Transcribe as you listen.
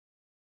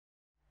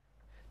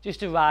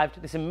just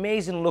arrived this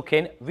amazing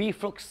looking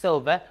Reflux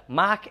Silver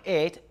Mark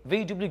 8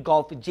 VW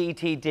Golf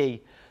GTD.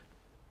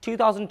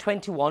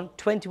 2021,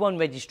 21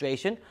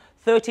 registration,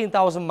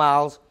 13,000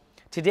 miles.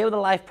 Today with the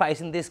live price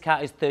in this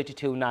car is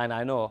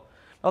 $32,990.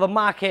 Now the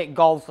Mark 8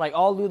 Golfs, like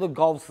all the other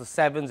Golfs, the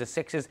 7s, the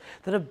 6s,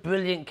 they're a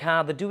brilliant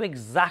car. They do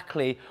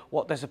exactly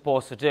what they're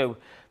supposed to do.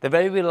 They're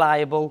very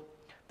reliable,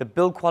 the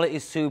build quality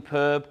is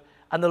superb,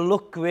 and they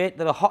look great.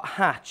 They're a hot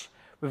hatch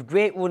with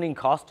great running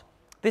cost.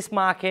 This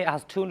Mark 8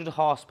 has 200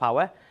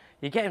 horsepower.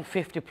 You're getting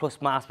 50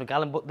 plus miles per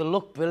gallon, but they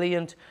look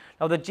brilliant.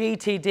 Now the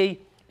GTD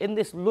in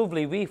this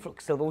lovely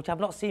Reflux Silver, which I've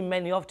not seen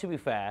many of, to be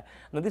fair.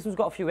 Now this one's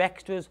got a few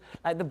extras,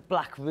 like the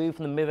black roof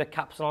and the mirror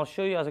caps, and I'll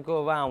show you as I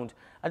go around.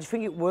 I just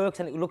think it works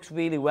and it looks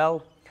really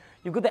well.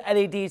 You've got the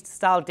LED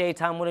style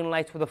daytime running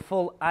lights with a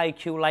full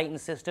IQ lighting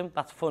system.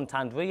 That's front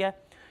and rear.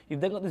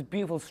 You've then got this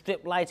beautiful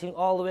strip lighting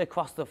all the way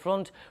across the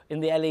front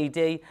in the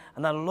LED,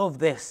 and I love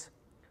this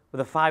with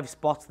the 5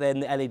 spots there in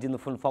the LED in the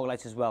front fog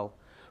lights as well.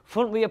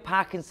 Front rear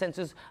parking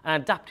sensors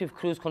and adaptive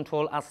cruise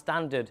control as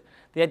standard.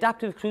 The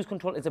adaptive cruise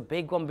control is a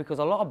big one because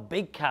a lot of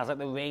big cars like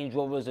the Range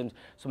Rovers and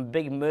some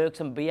big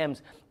Mercs and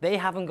BMs, they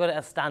haven't got it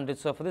as standard.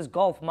 So for this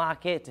Golf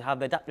Mark 8 to have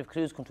the adaptive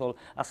cruise control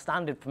as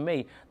standard, for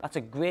me, that's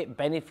a great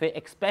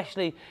benefit,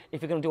 especially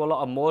if you're going to do a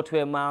lot of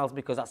motorway miles,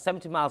 because at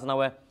 70 miles an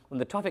hour, when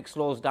the traffic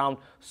slows down,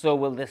 so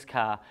will this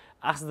car.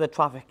 As the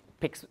traffic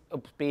picks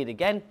up speed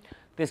again,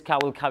 this car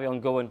will carry on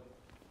going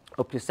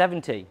up to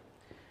 70.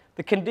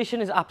 The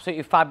condition is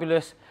absolutely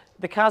fabulous.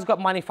 The car's got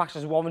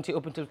manufacturer's warranty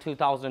up until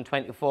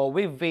 2024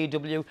 with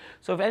VW,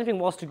 so if anything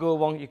was to go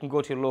wrong, you can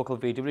go to your local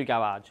VW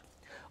garage.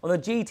 On the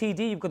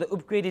GTD, you've got the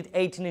upgraded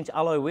 18-inch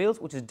alloy wheels,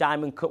 which is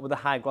diamond cut with a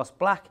high gloss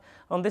black.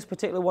 On this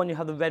particular one, you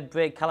have the red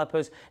brake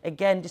calipers.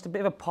 Again, just a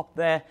bit of a pop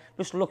there,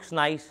 just looks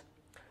nice.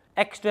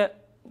 Extra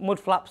mud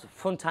flaps,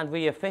 front and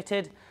rear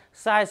fitted.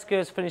 Side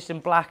skirts finished in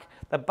black.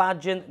 The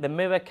badging, the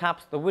mirror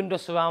caps, the window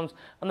surrounds,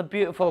 and the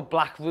beautiful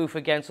black roof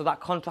again, so that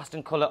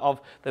contrasting colour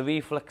of the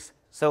Reflux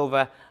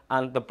Silver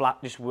and the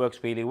black just works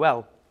really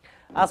well.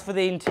 As for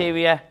the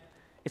interior,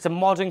 it's a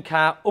modern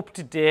car, up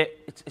to date,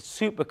 it's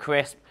super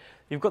crisp.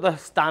 You've got the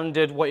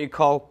standard, what you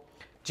call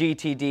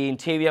GTD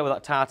interior with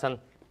that tartan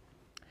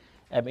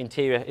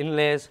interior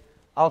inlays,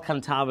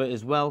 Alcantara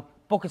as well,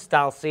 bucket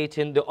style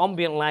seating, the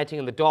ambient lighting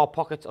and the door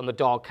pockets on the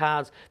door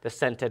cards, the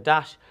centre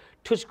dash,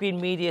 touchscreen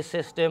media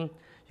system.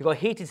 You've got a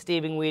heated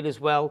steering wheel as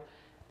well.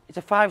 It's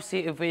a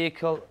 5-seater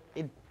vehicle.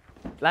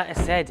 Like I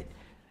said,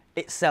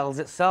 it sells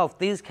itself.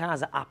 These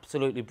cars are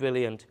absolutely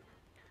brilliant.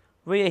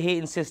 Rear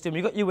heating system,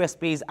 you've got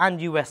USBs and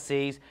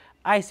USCs,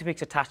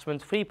 ISOFIX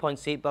attachments, 3-point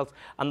seat belts,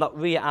 and that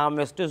rear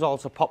armrest does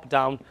also pop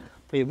down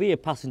for your rear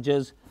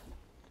passengers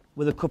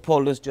with the cup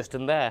holders just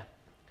in there.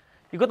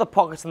 You've got the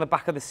pockets in the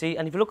back of the seat,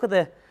 and if you look at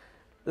the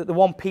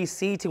one-piece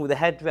seating with the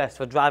headrest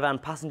for driver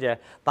and passenger,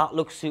 that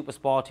looks super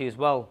sporty as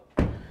well.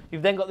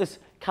 You've then got this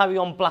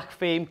carry-on black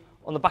theme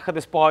on the back of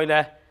the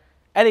spoiler,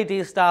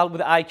 LED style with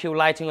the IQ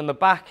lighting on the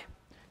back,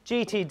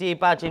 GTD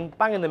badging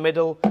bang in the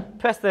middle,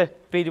 press the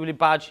VW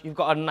badge, you've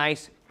got a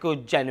nice,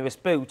 good, generous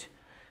boot.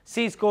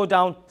 Seats go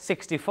down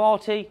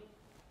 60-40.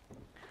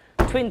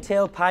 Twin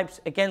tailpipes,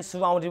 again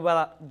surrounded by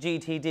that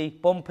GTD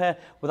bumper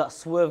with that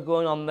swerve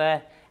going on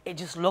there. It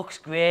just looks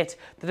great.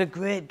 They're a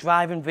great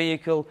driving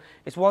vehicle.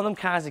 It's one of them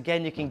cars,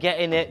 again, you can get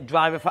in it,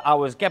 drive it for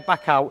hours, get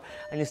back out,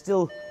 and you're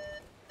still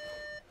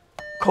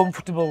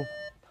comfortable.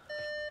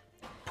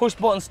 Push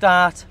button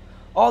start,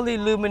 all the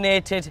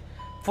illuminated,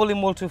 fully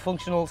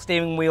multifunctional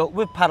steering wheel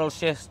with paddle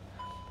shifts,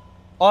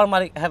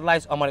 automatic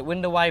headlights, automatic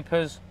window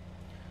wipers,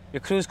 your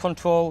cruise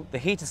control, the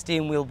heated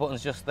steering wheel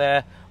buttons just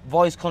there,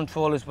 voice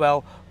control as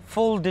well,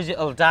 full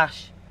digital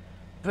dash,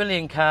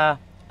 brilliant car.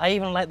 I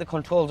even like the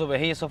controls over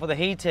here, so for the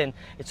heating,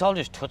 it's all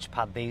just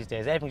touchpad these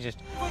days, everything's just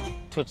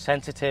touch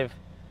sensitive.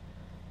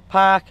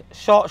 Park,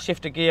 short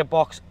shifter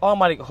gearbox,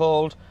 automatic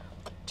hold,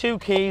 2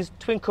 keys,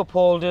 twin cup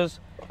holders,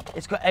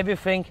 it's got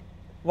everything,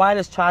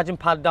 wireless charging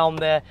pad down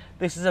there.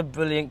 This is a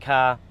brilliant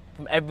car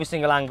from every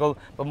single angle,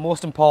 but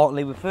most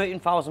importantly with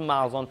 13,000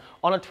 miles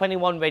on a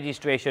 21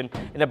 registration,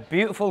 in a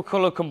beautiful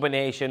colour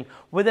combination,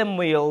 with them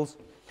wheels,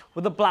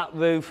 with the black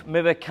roof,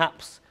 mirror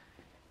caps,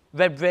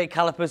 red brake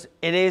calipers.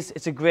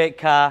 It's a great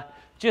car.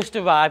 Just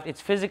arrived,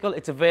 it's physical,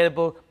 it's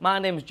available. My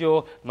name's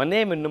Joe, my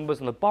name and number's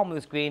on the bottom of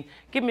the screen.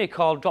 Give me a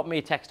call, drop me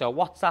a text or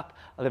WhatsApp,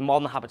 I'll be more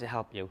than happy to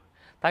help you.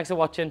 Thanks for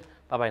watching,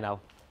 bye bye now.